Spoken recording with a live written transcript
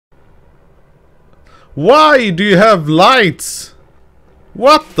Why do you have lights?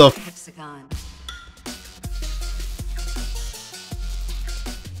 What the Hexagon.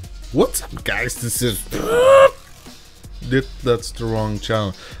 What's up, guys? This is... That's the wrong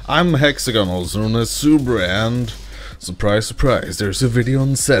channel. I'm Hexagon, also known as Subaru, and... surprise, surprise, there's a video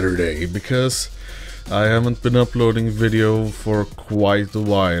on Saturday, because I haven't been uploading video for quite a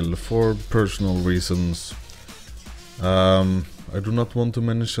while, for personal reasons. I do not want to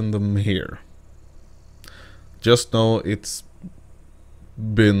mention them here. Just know it's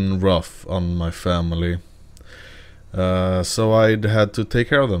been rough on my family. So I'd had to take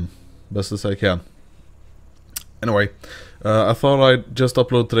care of them best as I can. Anyway, I thought I'd just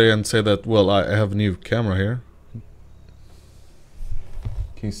upload today and say that, well, I have a new camera here.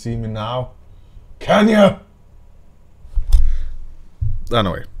 Can you see me now? Can you?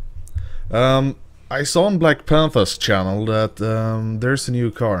 Anyway, I saw on Black Panther's channel that there's a new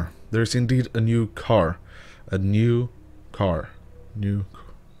car. There's indeed a new car. A new car.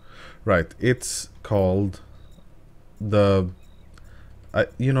 Right, it's called the... I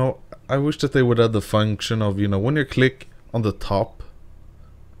wish that they would add the function of, when you click on the top,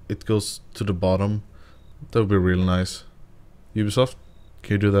 it goes to the bottom. That would be real nice. Ubisoft,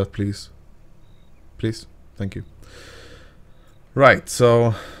 can you do that, please? Please? Thank you. Right,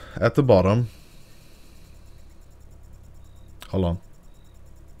 so at the bottom... hold on.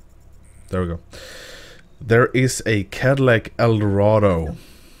 There we go. There is a Cadillac Eldorado.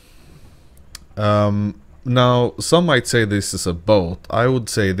 Now, some might say this is a boat. I would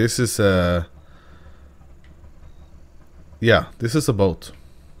say this is a... yeah, this is a boat.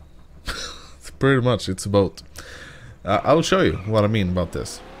 Pretty much, it's a boat. I'll show you what I mean about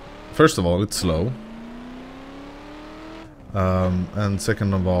this. First of all, it's slow. And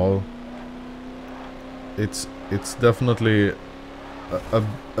second of all, it's definitely a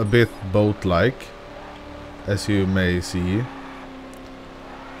bit boat-like, as you may see.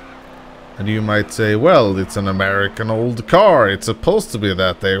 And you might say, well, it's an American old car. It's supposed to be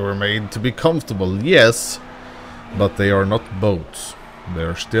that. They were made to be comfortable. Yes, but they are not boats.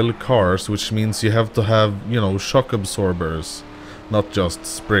 They're still cars, which means you have to have, shock absorbers, not just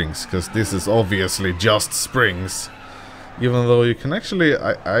springs, because this is obviously just springs. Even though you can actually,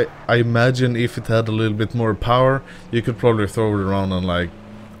 I imagine if it had a little bit more power, you could probably throw it around and like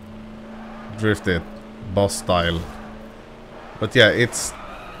drift it, boss style. But yeah, it's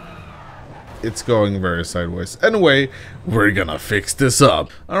going very sideways. Anyway, we're gonna fix this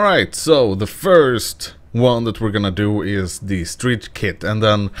up. Alright, so the first one that we're gonna do is the street kit, and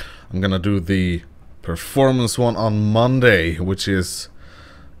then I'm gonna do the performance one on Monday, which is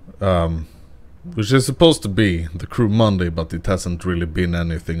supposed to be the crew Monday, but it hasn't really been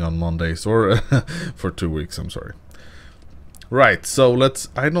anything on Mondays, or for 2 weeks, I'm sorry. Right, so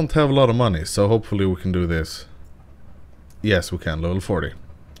I don't have a lot of money, so hopefully we can do this. Yes, we can, level 40.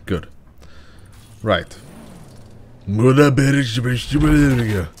 Good. Right.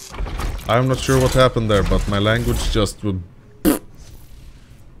 I'm not sure what happened there, but my language just would...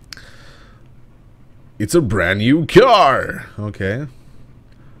 It's a brand new car! Okay.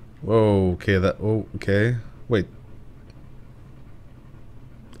 Whoa, okay, okay. Wait.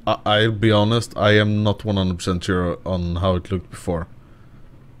 I'll be honest, I am not 100% sure on how it looked before.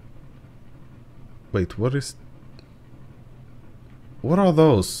 Wait, what are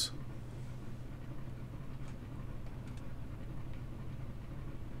those?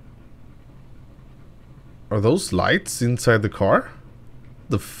 Are those lights inside the car?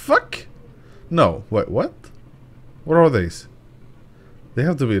 The fuck? No, wait, what? What are these? They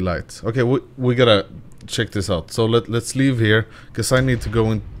have to be lights. Okay, we gotta check this out. So let's leave here, because I need to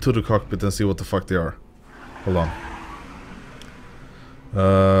go into the cockpit and see what the fuck they are. Hold on.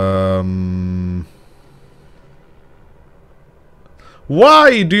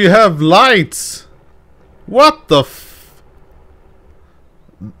 Why do you have lights? What the f...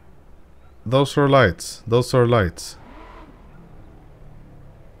 Those are lights. Those are lights.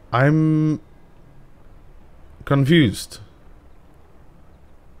 I'm confused.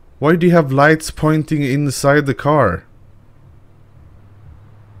 Why do you have lights pointing inside the car?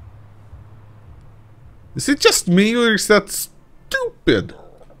 Is it just me, or is that stupid?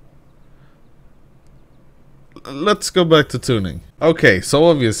 Let's go back to tuning. Okay, so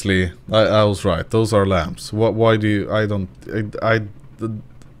obviously I was right. Those are lamps. Why do you...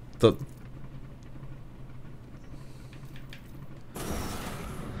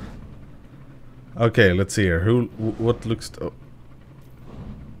 Okay, let's see here. What looks...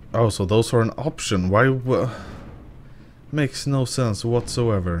 oh, so those are an option. Why... makes no sense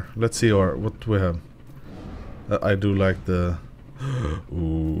whatsoever. Let's see what we have. I do like the...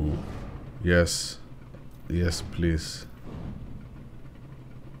 ooh. Yes. Yes, please.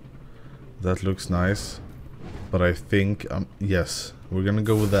 That looks nice. But I think, yes, we're gonna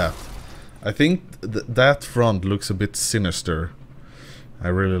go with that. I think that front looks a bit sinister. I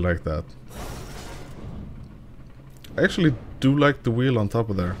really like that. I actually do like the wheel on top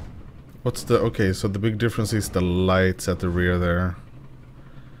of there. What's the... Okay, so the big difference is the lights at the rear there.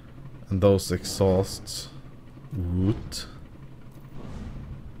 And those exhausts. Woot.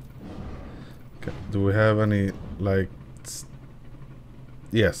 Okay, do we have any, like...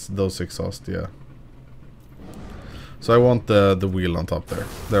 Yes, those exhausts, yeah. So I want the wheel on top there.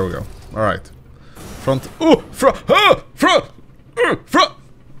 There we go. Alright. Front... Oh! Front! Front!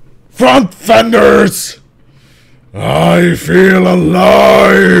 Front fenders! I feel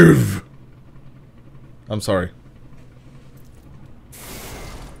alive! I'm sorry.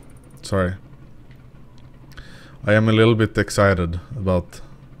 Sorry. I am a little bit excited about...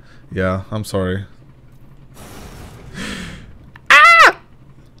 Yeah, I'm sorry. Ah!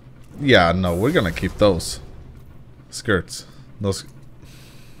 Yeah, no, we're gonna keep those. Skirts. Those...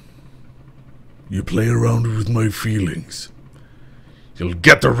 You play around with my feelings. You'll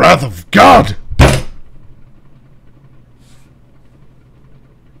get the wrath of God!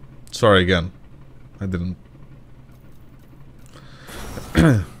 Sorry again. I didn't.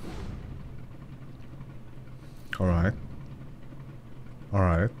 Alright.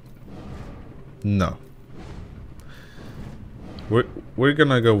 Alright. No. We're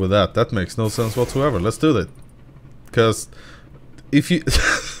gonna go with that. That makes no sense whatsoever. Let's do that. Because if you...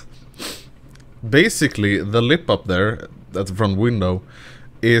 Basically, the lip up there at the front window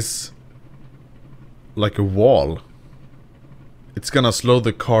is like a wall. It's gonna slow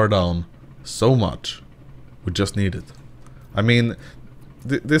the car down so much. We just need it. I mean,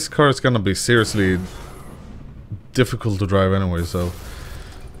 this car is gonna be seriously difficult to drive anyway, so,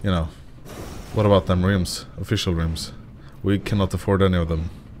 you know. What about them rims? Official rims. We cannot afford any of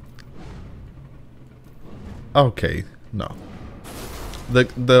them. Okay, no.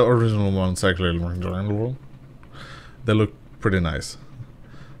 The original ones actually, they look pretty nice.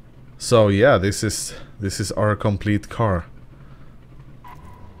 So yeah, this is our complete car.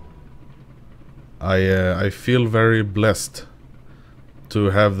 I feel very blessed to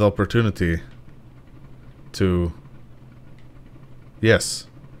have the opportunity to... Yes.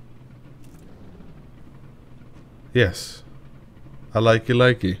 I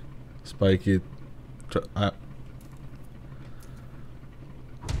likey. Spiky.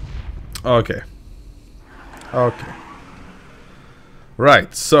 Okay. Okay.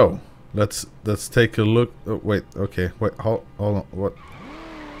 Right, so let's take a look. Oh, wait, okay. Wait, hold on. What?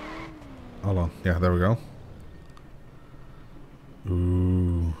 Hold on. Yeah, there we go.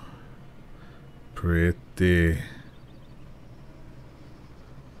 Ooh. Pretty.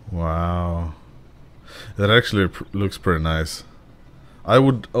 Wow. That actually looks pretty nice. I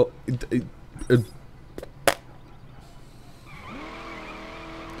would... Oh,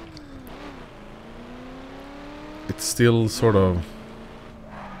 it's still sort of...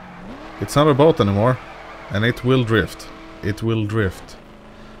 It's not a boat anymore. And it will drift. It will drift.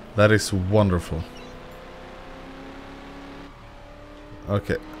 That is wonderful.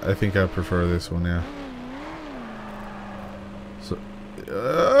 Okay, I think I prefer this one, yeah. So...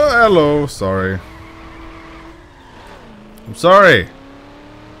 hello, sorry. I'm sorry!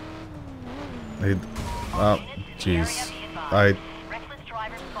 Jeez. I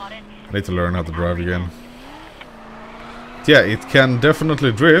need to learn how to drive again. Yeah, it can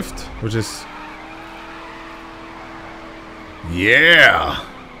definitely drift, which is... Yeah!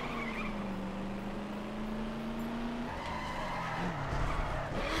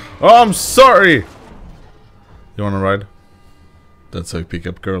 Oh, I'm sorry! You wanna ride? That's how you pick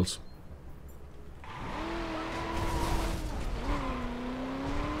up girls.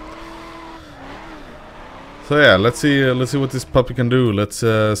 So yeah, let's see what this puppy can do. Let's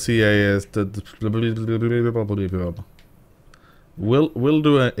see We'll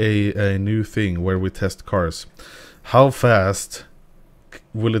do a new thing where we test cars. How fast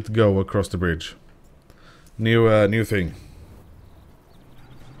will it go across the bridge? New thing.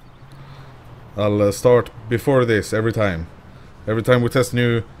 I'll start before this every time. Every time we test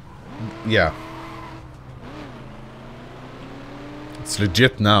new... Yeah. It's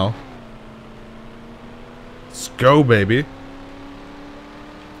legit now. Let's go, baby.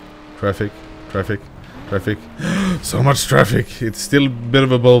 Traffic. So much traffic. It's still a bit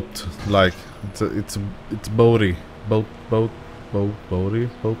of a boat. Like, it's boaty.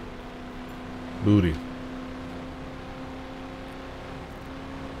 Booty.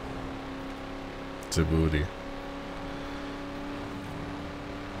 It's a booty.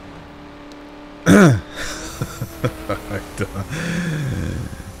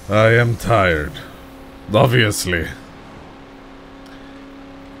 I am tired. Obviously.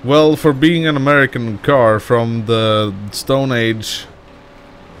 Well, for being an American car from the Stone Age,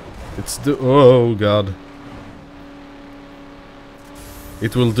 it's oh god.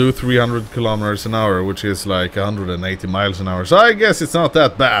 It will do 300 kilometers an hour, which is like 180 miles an hour. So I guess it's not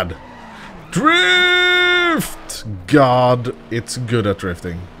that bad. Drift! God, it's good at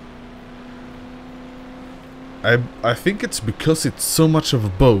drifting. I think it's because it's so much of a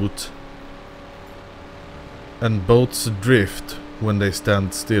boat. And boats drift when they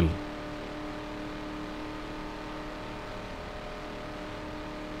stand still.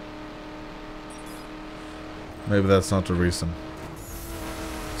 Maybe that's not the reason.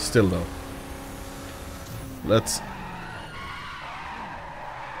 Still though. Let's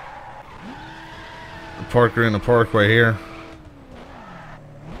park her in a parkway here.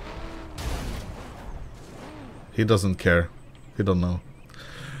 He doesn't care. He don't know.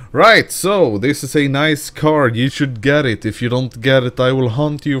 Right, so this is a nice car. You should get it. If you don't get it, I will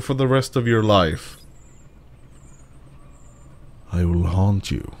haunt you for the rest of your life. I will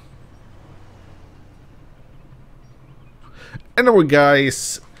haunt you. Anyway,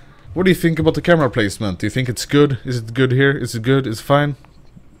 guys, what do you think about the camera placement? Do you think it's good? Is it good here? Is it good? Is it fine?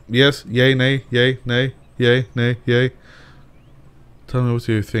 Yes? Yay? Nay? Yay? Nay? Yay? Nay? Yay? Tell me what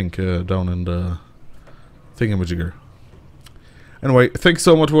you think down in the thingamajigger. Anyway, thanks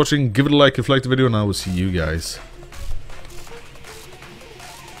so much for watching. Give it a like if you liked the video, and I will see you guys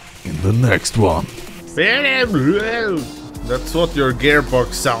in the next one. That's what your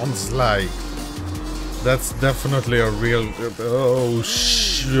gearbox sounds like. That's definitely a real... Oh,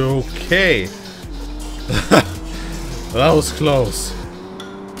 okay. That was close.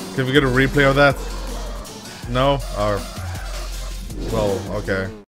 Can we get a replay of that? No? Or... Well, okay.